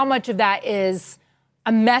how much of that is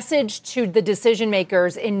a message to the decision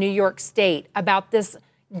makers in New York State about this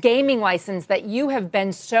gaming license that you have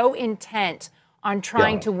been so intent on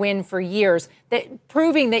trying to win for years, that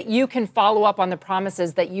proving that you can follow up on the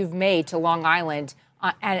promises that you've made to Long Island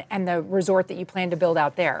and the resort that you plan to build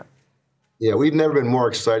out there. Yeah, we've never been more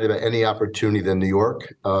excited about any opportunity than New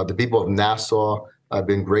York. The people of Nassau have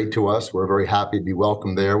been great to us. We're very happy to be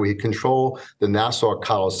welcomed there. We control the Nassau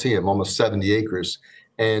Coliseum, almost 70 acres.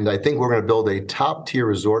 And I think we're going to build a top-tier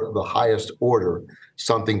resort of the highest order,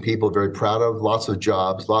 something people are very proud of, lots of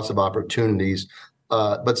jobs, lots of opportunities,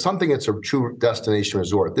 but something that's a true destination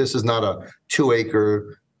resort. This is not a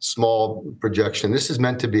 2-acre small projection. This is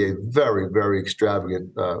meant to be a very, very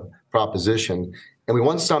extravagant proposition. And we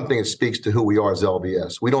want something that speaks to who we are as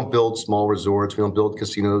LVS. We don't build small resorts. We don't build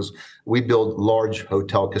casinos. We build large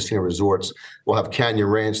hotel casino resorts. We'll have Canyon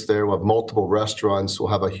Ranch there. We'll have multiple restaurants. We'll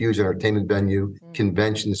have a huge entertainment venue,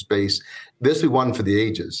 convention space. This we won for the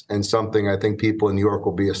ages, and something I think people in New York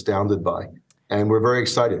will be astounded by. And we're very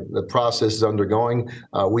excited. The process is undergoing.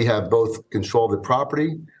 We have both control of the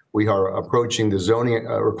property. We are approaching the zoning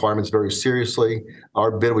requirements very seriously.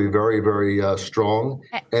 Our bid will be very, very strong,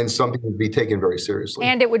 and something to be taken very seriously.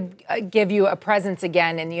 And it would give you a presence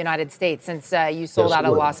again in the United States, since you sold out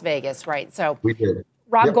of Las Vegas, right? So we did.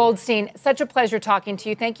 Rob Goldstein, such a pleasure talking to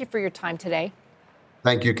you. Thank you for your time today.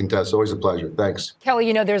 Thank you, Contessa. Always a pleasure. Thanks. Kelly,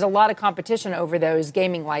 you know, there's a lot of competition over those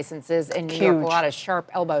gaming licenses in New York. A lot of sharp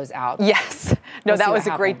elbows out. Yes. No, that was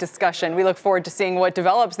a great discussion. We look forward to seeing what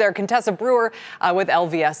develops there. Contessa Brewer with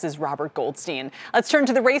LVS's Robert Goldstein. Let's turn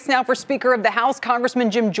to the race now for Speaker of the House. Congressman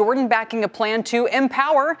Jim Jordan backing a plan to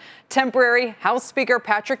empower temporary House Speaker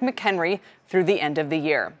Patrick McHenry through the end of the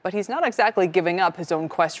year. But he's not exactly giving up his own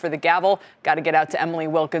quest for the gavel. Got to get out to Emily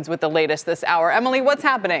Wilkins with the latest this hour. Emily, what's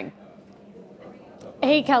happening?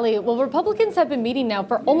 Hey, Kelly. Well, Republicans have been meeting now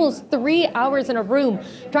for almost 3 hours in a room,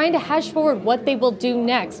 trying to hash forward what they will do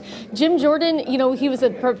next. Jim Jordan, you know, he was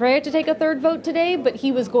prepared to take a third vote today, but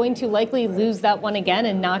he was going to likely lose that one again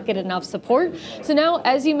and not get enough support. So now,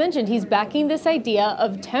 as you mentioned, he's backing this idea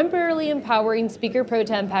of temporarily empowering Speaker Pro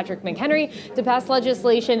Tem Patrick McHenry to pass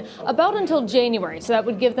legislation about until January. So that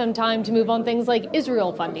would give them time to move on things like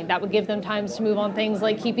Israel funding. That would give them time to move on things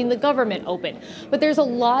like keeping the government open. But there's a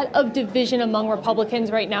lot of division among Republicans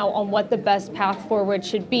right now on what the best path forward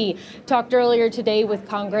should be. Talked earlier today with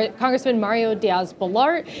Congressman Mario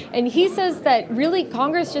Diaz-Balart, and he says that really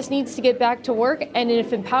Congress just needs to get back to work, and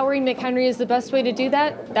if empowering McHenry is the best way to do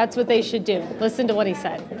that, that's what they should do. Listen to what he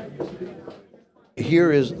said.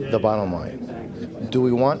 Here is the bottom line. Do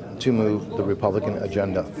we want to move the Republican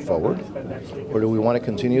agenda forward, or do we want to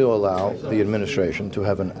continue to allow the administration to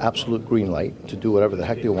have an absolute green light to do whatever the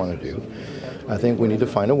heck they want to do? I think we need to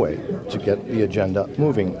find a way to get the agenda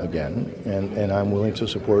moving again, and I'm willing to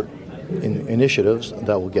support initiatives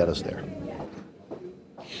that will get us there.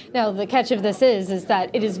 Now, the catch of this is that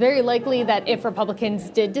it is very likely that if Republicans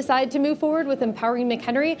did decide to move forward with empowering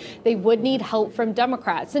McHenry, they would need help from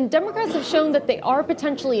Democrats. And Democrats have shown that they are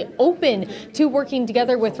potentially open to working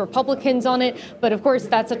together with Republicans on it. But of course,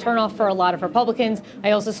 that's a turnoff for a lot of Republicans.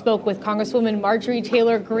 I also spoke with Congresswoman Marjorie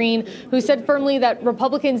Taylor Greene, who said firmly that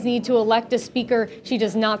Republicans need to elect a speaker. She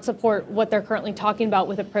does not support what they're currently talking about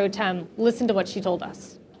with a pro tem. Listen to what she told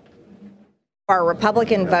us. Our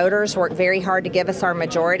Republican voters worked very hard to give us our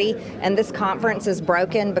majority, and this conference is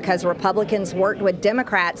broken because Republicans worked with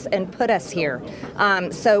Democrats and put us here.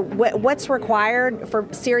 So what's required for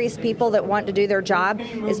serious people that want to do their job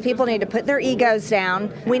is people need to put their egos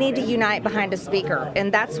down. We need to unite behind a speaker,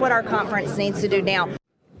 and that's what our conference needs to do now.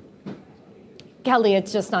 Kelly,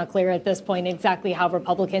 it's just not clear at this point exactly how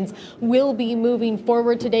Republicans will be moving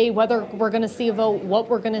forward today, whether we're going to see a vote, what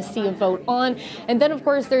we're going to see a vote on. And then, of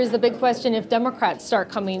course, there's the big question if Democrats start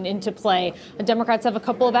coming into play. The Democrats have a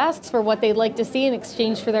couple of asks for what they'd like to see in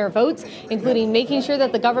exchange for their votes, including making sure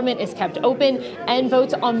that the government is kept open and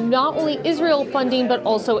votes on not only Israel funding, but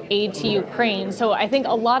also aid to Ukraine. So I think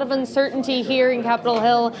a lot of uncertainty here in Capitol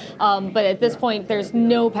Hill. But at this point, there's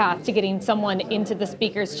no path to getting someone into the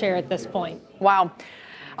speaker's chair at this point. Wow.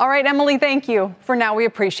 All right, Emily, thank you. For now, we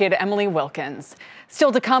appreciate it. Emily Wilkins.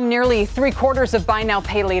 Still to come, nearly 3/4 of Buy Now,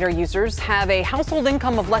 Pay Later users have a household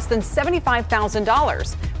income of less than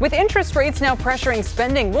 $75,000. With interest rates now pressuring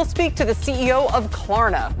spending, we'll speak to the CEO of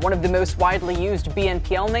Klarna, one of the most widely used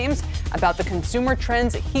BNPL names, about the consumer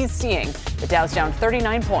trends he's seeing. The Dow's down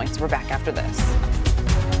 39 points. We're back after this.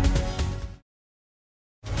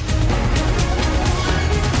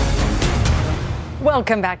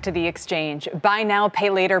 Welcome back to The Exchange. Buy Now,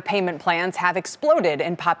 Pay Later payment plans have exploded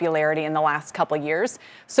in popularity in the last couple of years.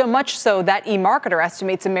 So much so that eMarketer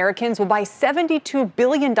estimates Americans will buy $72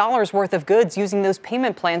 billion worth of goods using those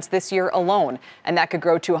payment plans this year alone. And that could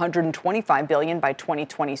grow to $125 billion by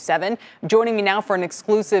 2027. Joining me now for an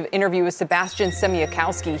exclusive interview is Sebastian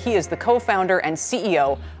Semiakowski. He is the co-founder and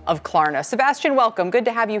CEO of Klarna. Sebastian, welcome. Good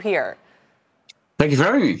to have you here. Thank you for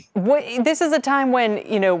having me. This is a time when,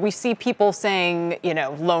 we see people saying,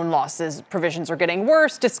 loan losses provisions are getting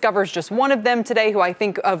worse. Discover's just one of them today, who I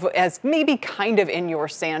think of as maybe kind of in your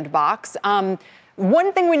sandbox.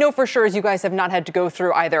 One thing we know for sure is you guys have not had to go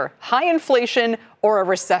through either high inflation or a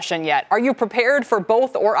recession yet. Are you prepared for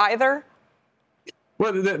both or either?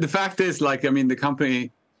 Well, the fact is, the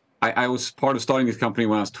company, I was part of starting this company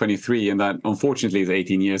when I was 23, and that unfortunately is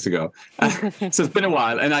 18 years ago. So it's been a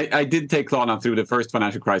while. And I did take Klarna through the first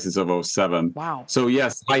financial crisis of 2007. Wow. So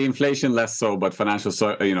yes, high inflation, less so, but financial,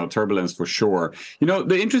 turbulence for sure.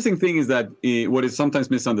 The interesting thing is that what is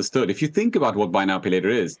sometimes misunderstood, if you think about what Buy Now, Pay Later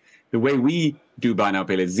is, the way we do Buy Now,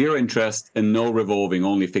 Pay Later, zero interest and no revolving,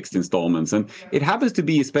 only fixed installments. And it happens to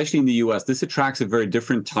be, especially in the US, this attracts a very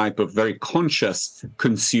different type of very conscious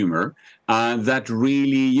consumer that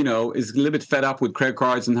really, is a little bit fed up with credit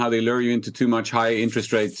cards and how they lure you into too much high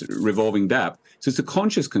interest rates revolving debt. So it's a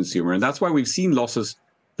conscious consumer. And that's why we've seen losses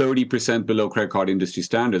 30% below credit card industry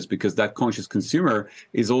standards, because that conscious consumer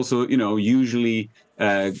is also, usually,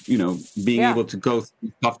 being able to go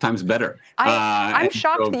through tough times better. I'm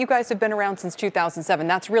shocked that you guys have been around since 2007.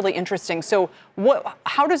 That's really interesting. So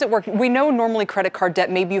how does it work? We know normally credit card debt,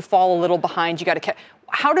 maybe you fall a little behind. You got to.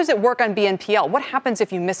 How does it work on BNPL? What happens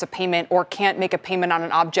if you miss a payment or can't make a payment on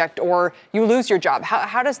an object or you lose your job?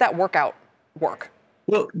 How does that work?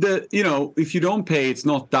 Well, if you don't pay, it's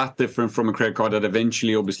not that different from a credit card that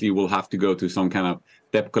eventually, obviously, will have to go through some kind of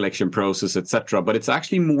debt collection process, etc. But it's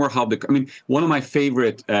actually more how one of my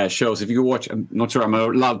favorite shows, if you watch, I'm not sure I'm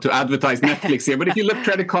allowed to advertise Netflix here, but if you look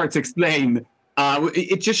Credit Cards Explained,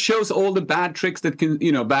 it just shows all the bad tricks that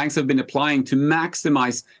banks have been applying to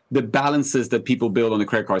maximize the balances that people build on the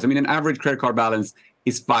credit cards. An average credit card balance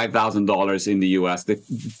is $5,000 in the US. The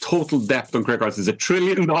total debt on credit cards is $1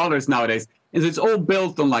 trillion nowadays. And so it's all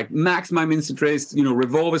built on maximum interest rates,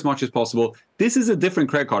 revolve as much as possible. This is a different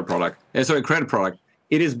credit product.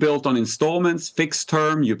 It is built on installments, fixed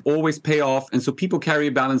term. You always pay off, and so people carry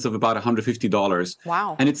a balance of about $150.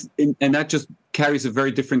 Wow! And that just carries a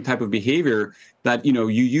very different type of behavior. That you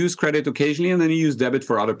use credit occasionally, and then you use debit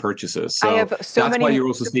for other purchases. So that's why you're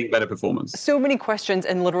also seeing better performance. So many questions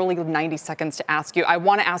and literally 90 seconds to ask you. I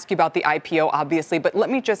want to ask you about the IPO, obviously, but let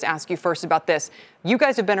me just ask you first about this. You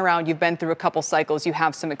guys have been around. You've been through a couple cycles. You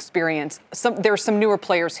have some experience. There's some newer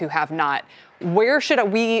players who have not. Where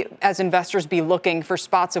should we, as investors, be looking for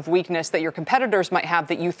spots of weakness that your competitors might have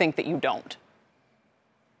that you think that you don't?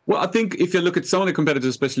 Well, I think if you look at some of the competitors,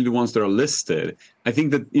 especially the ones that are listed, I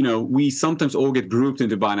think that, we sometimes all get grouped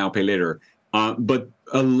into Buy Now, Pay Later. But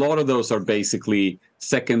a lot of those are basically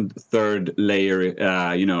second, third layer,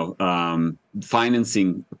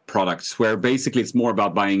 financing products where basically it's more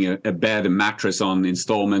about buying a bed, a mattress on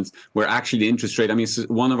installments, where actually the interest rate,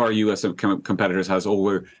 one of our US competitors has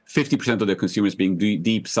over 50% of their consumers being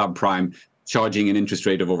deep subprime, charging an interest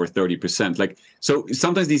rate of over 30%. So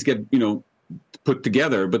sometimes these get, put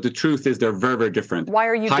together, but the truth is they're very, very different. Why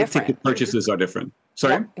are you different? High-ticket purchases are different.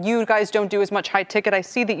 Sorry? You guys don't do as much high ticket. I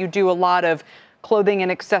see that you do a lot of clothing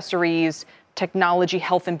and accessories, technology,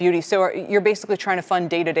 health and beauty. So you're basically trying to fund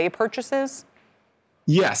day-to-day purchases?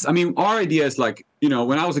 Yes. Our idea is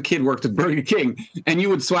when I was a kid, worked at Burger King, and you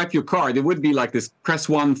would swipe your card, it would be like this, press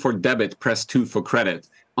 1 for debit, press 2 for credit.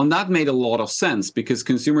 And that made a lot of sense because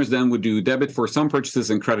consumers then would do debit for some purchases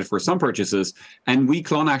and credit for some purchases. And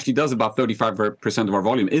Klarna actually does about 35% of our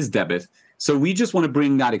volume is debit. So we just want to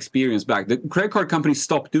bring that experience back. The credit card companies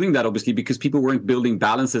stopped doing that, obviously, because people weren't building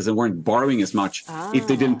balances and weren't borrowing as much if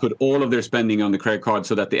they didn't put all of their spending on the credit card,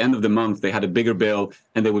 so that at the end of the month, they had a bigger bill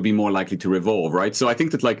and they would be more likely to revolve, right? So I think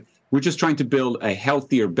that we're just trying to build a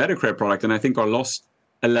healthier, better credit product. And I think our loss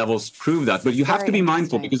levels prove that. But you have to be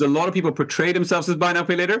mindful because a lot of people portray themselves as buy now,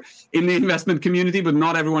 pay later in the investment community, but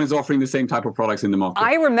not everyone is offering the same type of products in the market.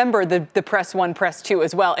 I remember the press 1, press 2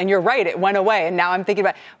 as well. And you're right, it went away. And now I'm thinking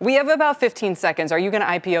we have about 15 seconds. Are you going to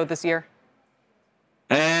IPO this year?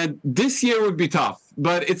 This year would be tough,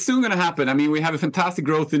 but it's soon going to happen. We have a fantastic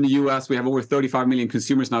growth in the US. We have over 35 million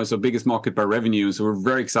consumers now. It's our biggest market by revenue. So we're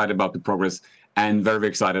very excited about the progress and very, very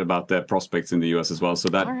excited about the prospects in the US as well. So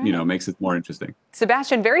that, makes it more interesting.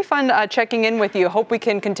 Sebastian, very fun checking in with you. Hope we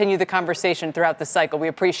can continue the conversation throughout the cycle. We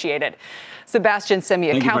appreciate it. Sebastian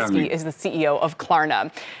Semiakowski is the CEO of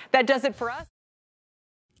Klarna. That does it for us.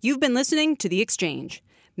 You've been listening to The Exchange.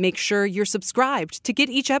 Make sure you're subscribed to get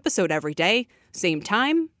each episode every day. Same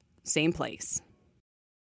time, same place.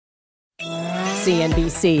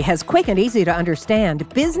 CNBC has quick and easy to understand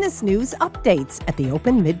business news updates at the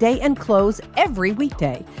open, midday, and close every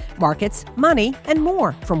weekday. Markets, money, and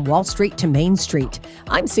more from Wall Street to Main Street.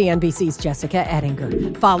 I'm CNBC's Jessica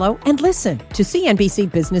Ettinger. Follow and listen to CNBC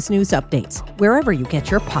Business News Updates wherever you get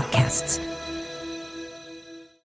your podcasts.